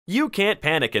You can't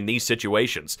panic in these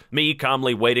situations. Me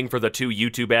calmly waiting for the 2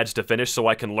 YouTube ads to finish so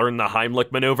I can learn the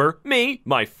Heimlich maneuver. Me,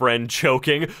 my friend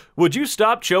choking. Would you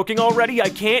stop choking already? I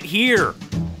can't hear.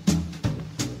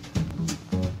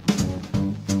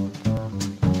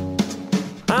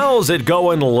 How's it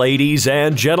going, ladies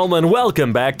and gentlemen?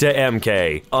 Welcome back to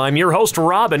EmKay. I'm your host,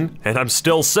 Robin, and I'm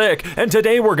still sick, and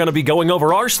today we're going to be going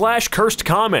over r/cursed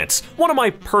comments, one of my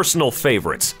personal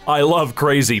favorites. I love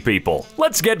crazy people.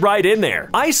 Let's get right in there.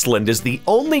 Iceland is the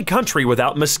only country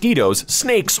without mosquitoes,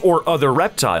 snakes, or other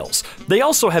reptiles. They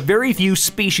also have very few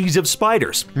species of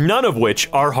spiders, none of which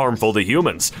are harmful to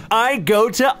humans. I go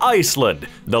to Iceland,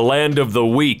 the land of the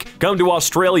weak. Come to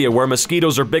Australia where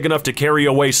mosquitoes are big enough to carry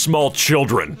away small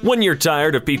children. When you're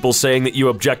tired of people saying that you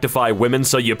objectify women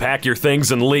so you pack your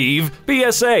things and leave,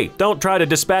 PSA, don't try to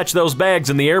dispatch those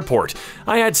bags in the airport.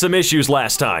 I had some issues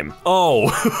last time. Oh,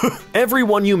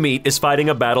 everyone you meet is fighting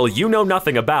a battle you know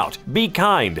nothing about. Be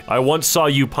kind. I once saw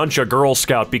you punch a Girl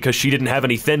Scout because she didn't have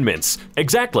any Thin Mints.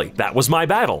 Exactly, that was my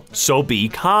battle. So be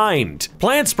kind.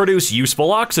 Plants produce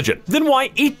useful oxygen. Then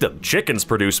why eat them? Chickens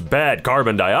produce bad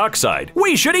carbon dioxide.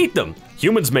 We should eat them.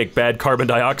 Humans make bad carbon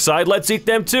dioxide, let's eat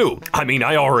them too. I mean,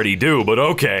 I already do, but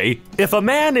okay. If a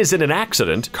man is in an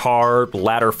accident, car,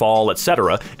 ladder fall,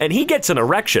 etc., and he gets an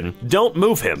erection, don't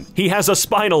move him. He has a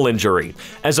spinal injury.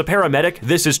 As a paramedic,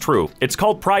 this is true. It's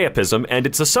called priapism, and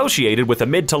it's associated with a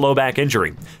mid to low back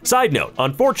injury. Side note,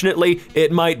 unfortunately,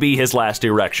 it might be his last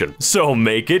erection. So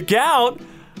make it count.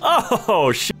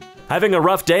 Oh, shit. Having a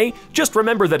rough day? Just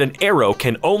remember that an arrow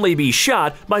can only be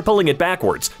shot by pulling it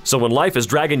backwards. So when life is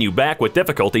dragging you back with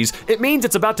difficulties, it means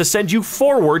it's about to send you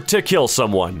forward to kill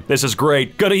someone. This is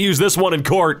great. Gonna use this one in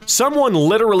court. Someone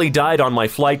literally died on my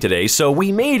flight today, so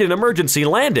we made an emergency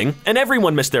landing, and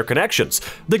everyone missed their connections.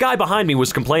 The guy behind me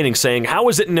was complaining, saying, how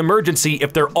is it an emergency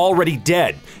if they're already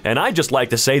dead? And I'd just like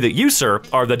to say that you, sir,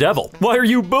 are the devil. Why are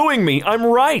you booing me? I'm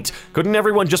right. Couldn't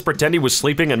everyone just pretend he was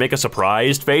sleeping and make a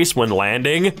surprised face when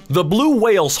landing? The blue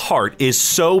whale's heart is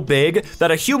so big that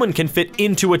a human can fit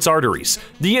into its arteries.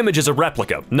 The image is a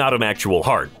replica, not an actual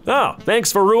heart. Oh,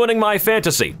 thanks for ruining my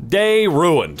fantasy. Day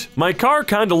ruined. My car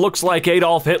kinda looks like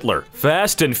Adolf Hitler.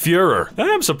 Fast and Fuhrer.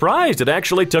 I'm surprised it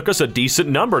actually took us a decent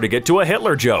number to get to a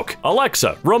Hitler joke.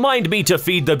 Alexa, remind me to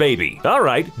feed the baby.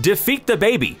 Alright, defeat the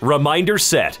baby. Reminder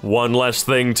set. One less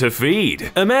thing to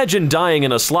feed. Imagine dying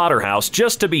in a slaughterhouse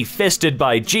just to be fisted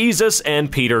by Jesus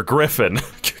and Peter Griffin.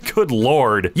 Good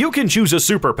lord. You can choose a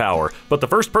superpower, but the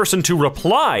first person to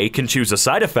reply can choose a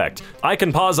side effect. I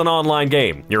can pause an online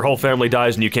game. Your whole family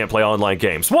dies and you can't play online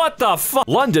games. What the fuck?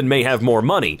 London may have more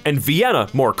money, and Vienna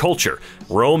more culture.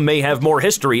 Rome may have more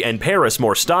history, and Paris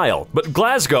more style, but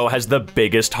Glasgow has the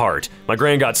biggest heart. My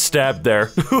grand got stabbed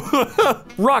there.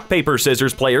 Rock, paper,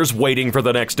 scissors players waiting for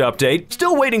the next update.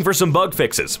 Still waiting for some bug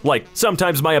fixes. Like,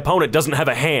 sometimes my opponent doesn't have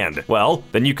a hand. Well,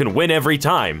 then you can win every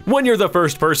time. When you're the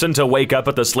first person to wake up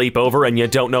at the sleepover and you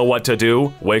don't know what to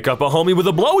do, wake up a homie with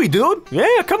a blowy, dude.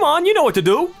 Yeah, come on, you know what to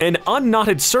do. An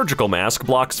unknotted surgical mask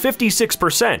blocks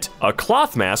 56%. A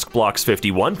cloth mask blocks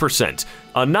 51%.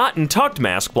 A knot and tucked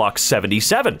mask blocks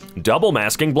 77. Double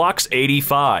masking blocks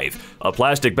 85. A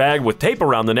plastic bag with tape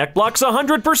around the neck blocks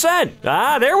 100%.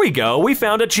 Ah, there we go. We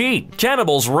found a cheat.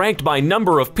 Cannibals ranked by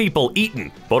number of people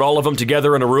eaten. Put all of them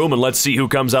together in a room and let's see who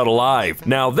comes out alive.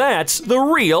 Now that's the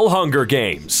real Hunger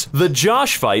Games. The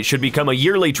Josh fight should become a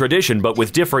yearly tradition but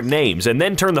with different names, and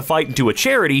then turn the fight into a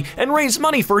charity and raise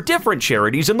money for different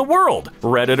charities in the world.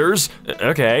 Redditors?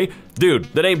 Okay. Dude,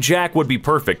 the name Jack would be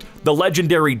perfect. The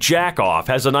legendary Jack Off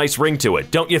has a nice ring to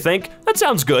it, don't you think? That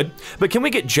sounds good. But can we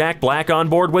get Jack Black on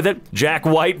board with it? Jack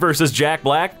White versus Jack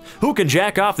Black? Who can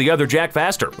jack off the other Jack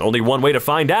faster? Only one way to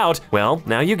find out. Well,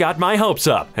 now you got my hopes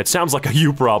up. It sounds like a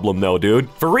you problem though, dude.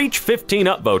 For each 15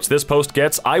 upvotes this post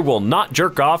gets, I will not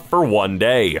jerk off for 1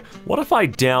 day. What if I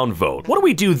downvote? What do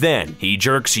we do then? He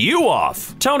jerks you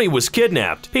off. Tony was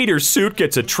kidnapped. Peter's suit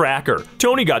gets a tracker.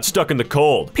 Tony got stuck in the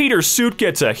cold. Peter's suit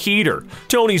gets a heater.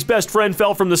 Tony's best friend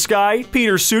fell from the sky.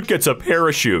 Peter's suit gets a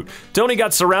parachute. Tony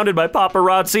got surrounded by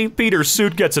paparazzi. Peter's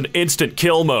suit gets an instant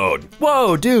kill mode.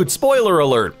 Whoa, dude, spoiler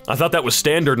alert. I thought that was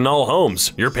standard in all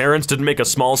homes. Your parents didn't make a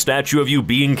small statue of you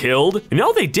being killed?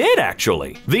 No, they did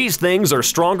actually. These things are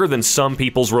stronger than some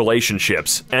people's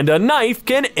relationships, and a knife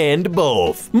can end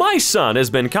both. My son has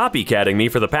been copycatting me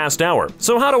for the past hour,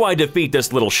 so how do I defeat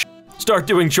this little Start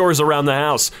doing chores around the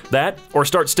house. That, or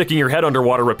start sticking your head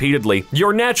underwater repeatedly.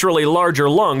 Your naturally larger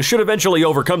lungs should eventually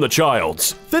overcome the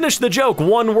child's. Finish the joke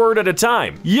one word at a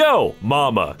time. Yo,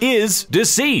 mama is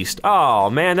deceased.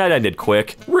 Oh man, that ended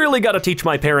quick. Really gotta teach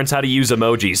my parents how to use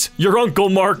emojis. Your Uncle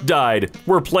Mark died.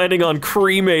 We're planning on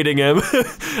cremating him.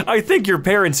 I think your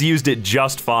parents used it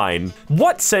just fine.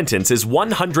 What sentence is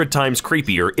 100 times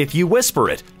creepier if you whisper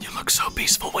it? You look so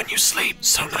peaceful when you sleep.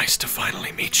 So nice to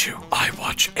finally meet you. I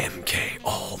watch EmKay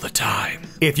all the time.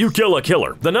 If you kill a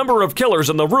killer, the number of killers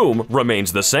in the room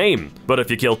remains the same. But if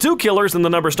you kill 2 killers, then the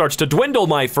number starts to dwindle,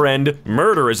 my friend.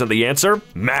 Murder isn't the answer.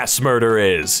 Mass murder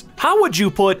is. How would you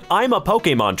put "I'm a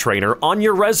Pokemon trainer" on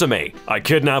your resume? I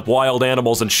kidnap wild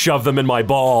animals and shove them in my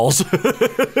balls.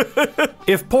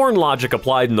 If porn logic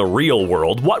applied in the real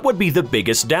world, what would be the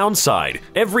biggest downside?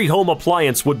 Every home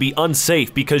appliance would be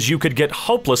unsafe because you could get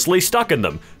hopelessly stuck in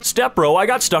them. Step bro, I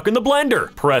got stuck in the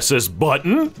blender. Press this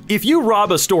button. If you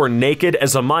rob a store naked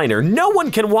as a minor, no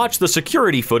one can watch the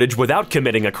security footage without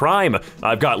committing a crime.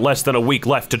 I've got less than a week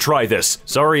left to try this.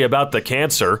 Sorry about the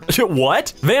cancer.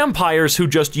 What? Vampires who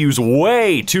just use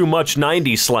way too much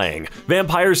 90s slang.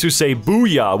 Vampires who say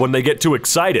booyah when they get too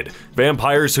excited.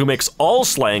 Vampires who mix all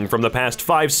slang from the past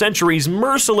 5 centuries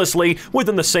mercilessly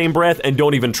within the same breath and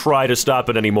don't even try to stop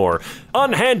it anymore.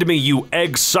 Unhand me, you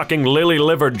egg-sucking,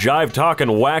 lily-livered, jive-talking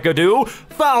wackadoo.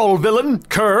 Foul villain,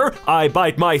 cur, I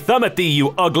bite my thumb at thee,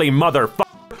 you ugly motherfucker.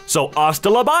 So hasta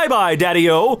la bye-bye,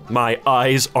 daddy-o. My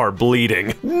eyes are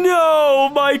bleeding. No,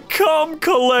 my cum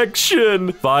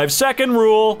collection. 5-second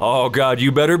rule. Oh God,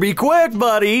 you better be quick,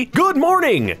 buddy. Good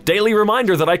morning. Daily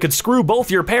reminder that I could screw both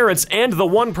your parents and the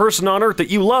one person on earth that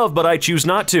you love, but I choose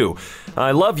not to.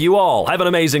 I love you all. Have an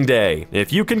amazing day.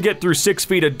 If you can get through 6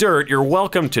 feet of dirt, you're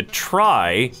welcome to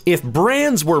try. If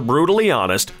brands were brutally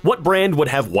honest, what brand would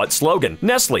have what slogan?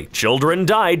 Nestle, children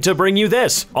died to bring you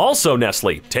this. Also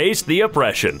Nestle, taste the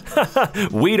oppression.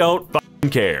 We don't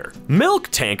care. Milk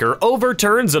tanker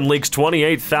overturns and leaks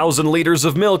 28,000 liters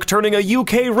of milk, turning a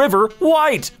UK river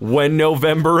white. When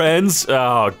November ends,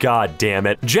 oh god damn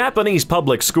it. Japanese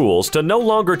public schools to no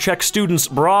longer check students'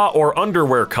 bra or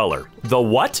underwear color. The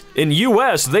what? In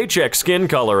US, they check skin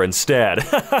color instead.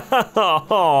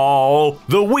 Oh,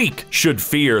 the weak should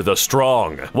fear the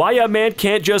strong. Why a man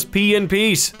can't just pee in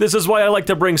peace. This is why I like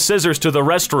to bring scissors to the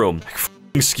restroom.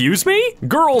 Excuse me?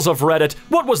 Girls of Reddit,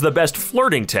 what was the best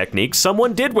flirting technique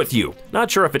someone did with you? Not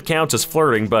sure if it counts as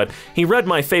flirting, but he read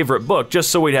my favorite book just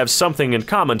so we'd have something in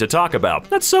common to talk about.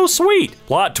 That's so sweet.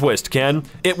 Plot twist, Ken.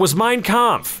 It was Mein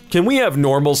Kampf. Can we have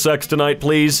normal sex tonight,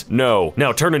 please? No.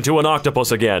 Now turn into an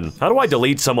octopus again. How do I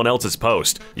delete someone else's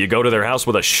post? You go to their house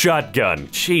with a shotgun.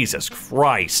 Jesus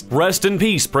Christ. Rest in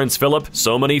peace, Prince Philip.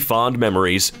 So many fond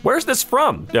memories. Where's this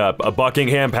from? A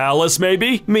Buckingham Palace,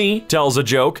 maybe? Me tells a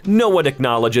joke. No one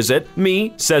acknowledges it.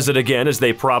 Me says it again as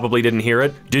they probably didn't hear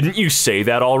it. Didn't you say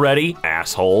that already?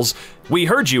 Assholes. We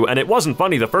heard you and it wasn't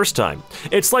funny the first time.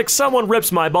 It's like someone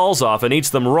rips my balls off and eats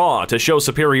them raw to show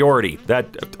superiority.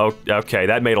 Okay,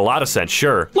 that made a lot of sense,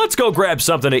 sure. Let's go grab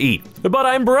something to eat. But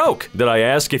I'm broke. Did I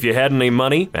ask if you had any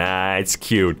money? Ah, it's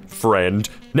cute, friend.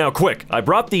 Now quick, I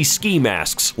brought these ski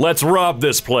masks. Let's rob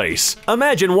this place.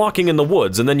 Imagine walking in the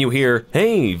woods and then you hear,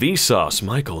 "Hey, Vsauce,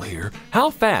 Michael here.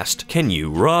 How fast can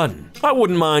you run?" I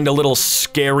wouldn't mind a little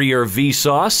scarier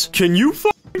Vsauce. Can you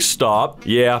stop?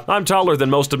 Yeah, I'm taller than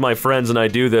most of my friends and I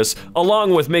do this,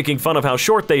 along with making fun of how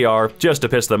short they are, just to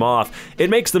piss them off. It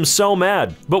makes them so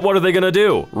mad. But what are they gonna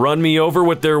do? Run me over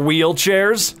with their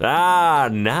wheelchairs? Ah,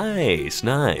 nice,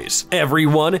 nice.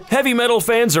 Everyone, heavy metal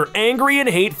fans are angry and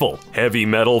hateful. Heavy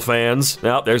metal fans?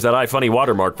 Oh, there's that iFunny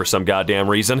watermark for some goddamn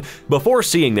reason. Before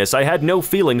seeing this, I had no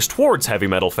feelings towards heavy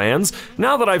metal fans.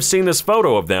 Now that I've seen this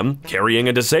photo of them, carrying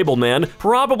a disabled man,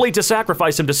 probably to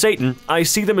sacrifice him to Satan, I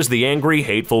see them as the angry,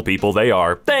 hateful people they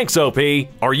are. Thanks, OP.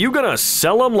 Are you gonna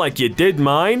sell them like you did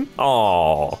mine?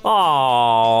 Aww.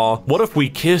 Aww. What if we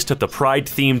kissed at the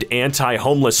pride-themed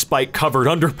anti-homeless spike-covered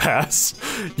underpass?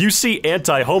 You see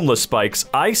anti-homeless spikes,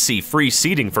 I see free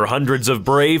seating for hundreds of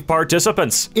brave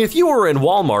participants. If you were in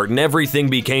Walmart and everything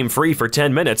became free for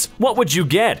 10 minutes, what would you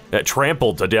get?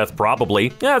 Trampled to death,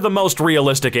 probably. Yeah, the most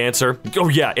realistic answer. Oh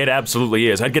yeah, it absolutely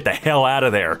is. I'd get the hell out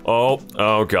of there.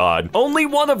 Oh god. Only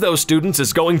one of those students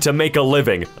is going to make a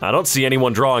living. I don't see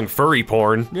anyone drawing furry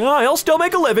porn. Yeah, he'll still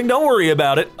make a living, don't worry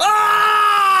about it.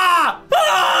 Ah!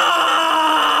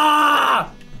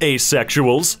 Ah!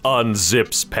 Asexuals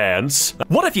unzips pants.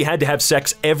 What if you had to have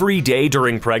sex every day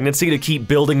during pregnancy to keep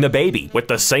building the baby? With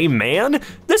the same man?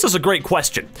 This This is a great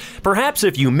question. Perhaps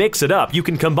if you mix it up, you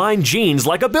can combine genes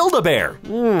like a Build-A-Bear.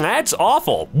 That's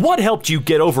awful. What helped you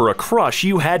get over a crush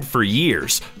you had for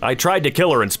years? I tried to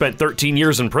kill her and spent 13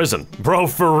 years in prison. Bro,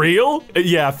 for real?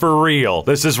 Yeah, for real.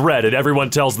 This is Reddit.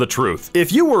 Everyone tells the truth.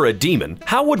 If you were a demon,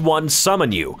 how would one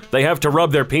summon you? They have to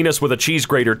rub their penis with a cheese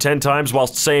grater 10 times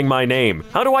whilst saying my name.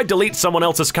 How do I delete someone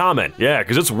else's comment? Yeah,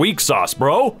 because it's weak sauce,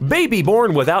 bro. Baby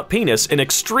born without penis, an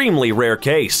extremely rare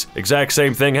case. Exact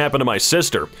same thing happened to my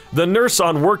sister. The nurse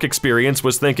on work experience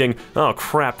was thinking, oh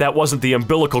crap, that wasn't the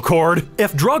umbilical cord.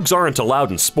 If drugs aren't allowed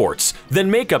in sports,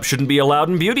 then makeup shouldn't be allowed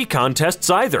in beauty contests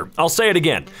either. I'll say it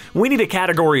again. We need a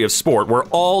category of sport where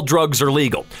all drugs are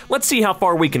legal. Let's see how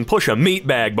far we can push a meat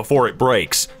bag before it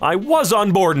breaks. I was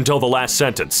on board until the last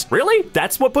sentence. Really?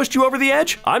 That's what pushed you over the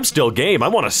edge? I'm still game. I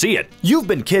want to see it. You've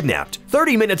been kidnapped.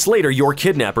 30 minutes later, your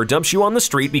kidnapper dumps you on the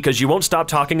street because you won't stop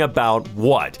talking about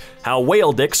what? How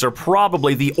whale dicks are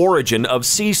probably the origin of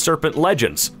sea serpent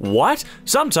legends. What?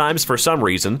 Sometimes, for some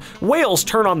reason, whales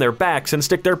turn on their backs and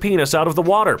stick their penis out of the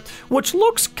water, which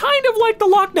looks kind of like the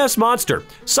Loch Ness Monster.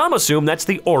 Some assume that's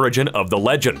the origin of the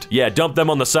legend. Yeah, dump them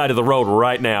on the side of the road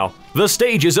right now. The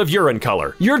stages of urine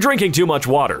color. You're drinking too much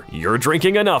water. You're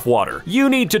drinking enough water. You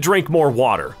need to drink more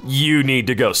water. You need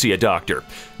to go see a doctor.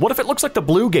 What if it looks like the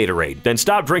blue Gatorade? Then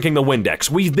stop drinking the Windex.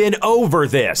 We've been over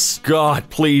this. God,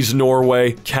 please,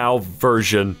 Norway. Cow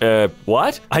version.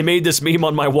 What? I made this meme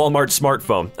on my Walmart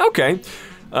smartphone. Okay.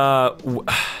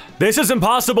 This is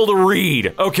impossible to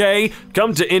read, okay?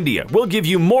 Come to India. We'll give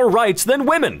you more rights than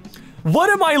women.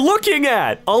 What am I looking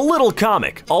at? A little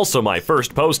comic. Also my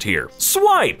first post here.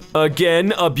 Swipe!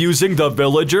 Again, abusing the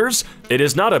villagers? It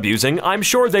is not abusing. I'm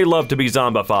sure they love to be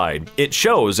zombified. It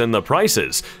shows in the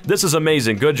prices. This is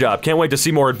amazing. Good job. Can't wait to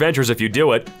see more adventures if you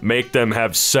do it. Make them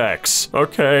have sex.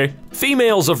 Okay.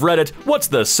 Females of Reddit, what's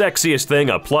the sexiest thing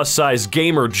a plus-size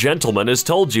gamer gentleman has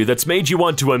told you that's made you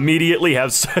want to immediately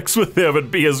have sex with him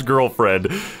and be his girlfriend?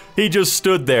 He just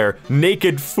stood there,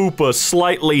 naked fupa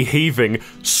slightly heaving,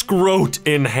 scrote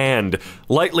in hand,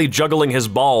 lightly juggling his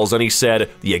balls, and he said,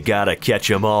 "You gotta catch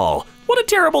 'em all." What a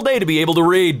terrible day to be able to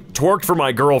read. Twerked for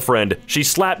my girlfriend. She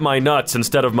slapped my nuts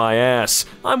instead of my ass.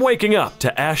 I'm waking up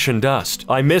to ash and dust.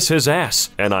 I miss his ass,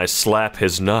 and I slap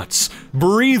his nuts.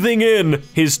 Breathing in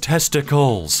his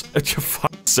testicles. For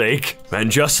fuck's sake. And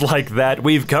just like that,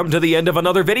 we've come to the end of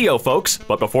another video, folks.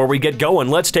 But before we get going,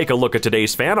 let's take a look at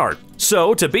today's fan art.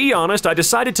 So, to be honest, I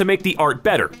decided to make the art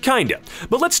better. Kinda.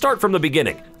 But let's start from the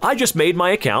beginning. I just made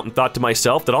my account and thought to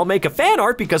myself that I'll make a fan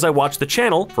art because I watched the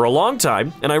channel for a long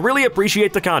time, and I really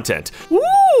appreciate the content.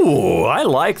 Ooh, I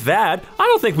like that. I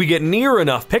don't think we get near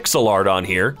enough pixel art on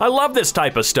here. I love this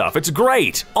type of stuff. It's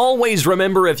great. Always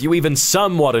remember, if you even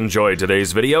somewhat enjoyed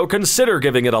today's video, consider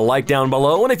giving it a like down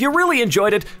below, and if you really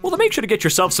enjoyed it, well, then make sure to get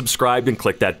yourself subscribed and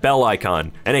click that bell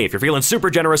icon. And hey, if you're feeling super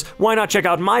generous, why not check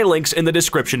out my links in the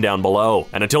description down below.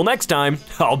 And until next time,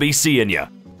 I'll be seeing ya.